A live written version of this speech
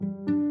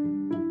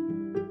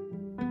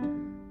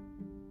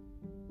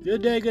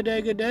Good day, good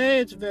day, good day.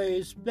 It's a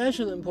very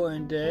special,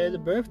 important day. The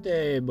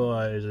birthday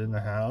boy is in the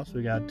house.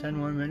 We got 10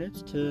 more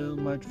minutes till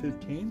March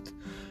 15th.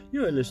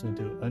 You are listening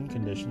to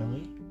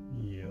Unconditionally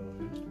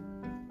Yours.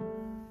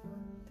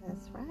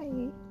 That's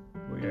right.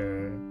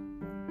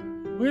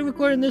 We're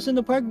recording this in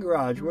the parking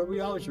garage where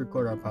we always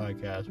record our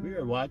podcast. We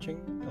are watching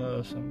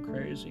some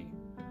crazy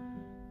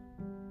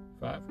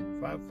five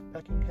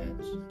pecking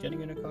heads getting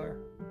in a car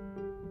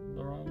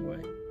the wrong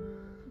way.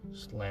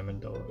 Slamming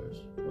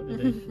doors.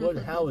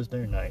 How was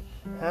their night?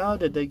 How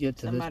did they get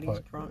to this point?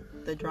 Somebody's drunk.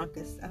 The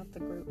drunkest out the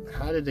group.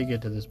 How did they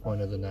get to this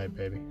point of the night,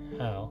 baby?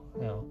 How?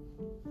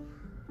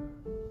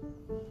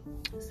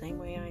 Same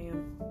way I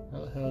am.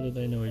 How the hell did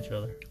they know each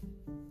other?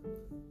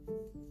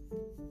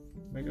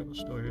 Make up a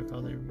story of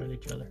how they met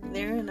each other.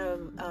 They're in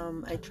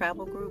a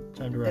travel group.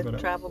 Time to wrap it A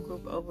up. travel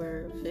group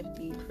over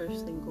 50 per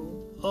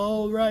single.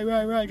 Oh, right.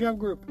 Travel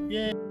group.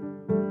 Yay!